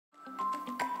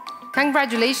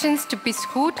Congratulations to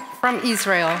Bizchut from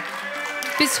Israel.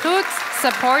 Bizchut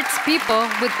supports people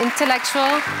with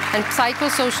intellectual and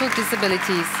psychosocial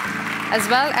disabilities, as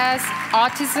well as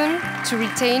autism, to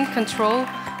retain control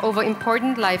over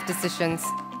important life decisions,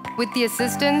 with the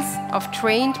assistance of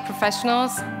trained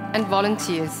professionals and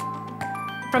volunteers.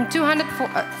 From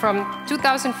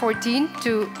 2014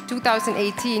 to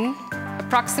 2018,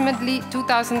 approximately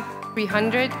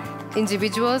 2,300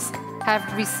 individuals have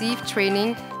received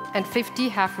training and 50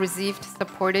 have received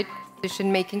supported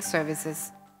decision-making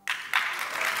services.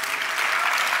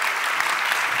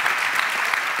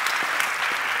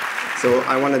 So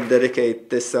I want to dedicate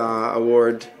this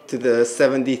award to the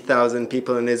 70,000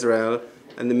 people in Israel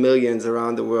and the millions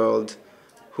around the world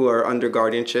who are under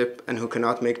guardianship and who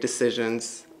cannot make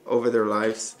decisions over their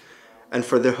lives, and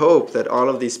for the hope that all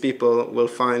of these people will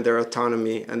find their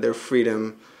autonomy and their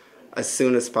freedom as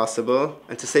soon as possible,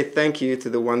 and to say thank you to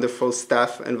the wonderful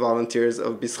staff and volunteers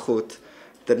of Bizchut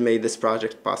that made this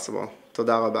project possible.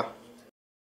 Toda rabah.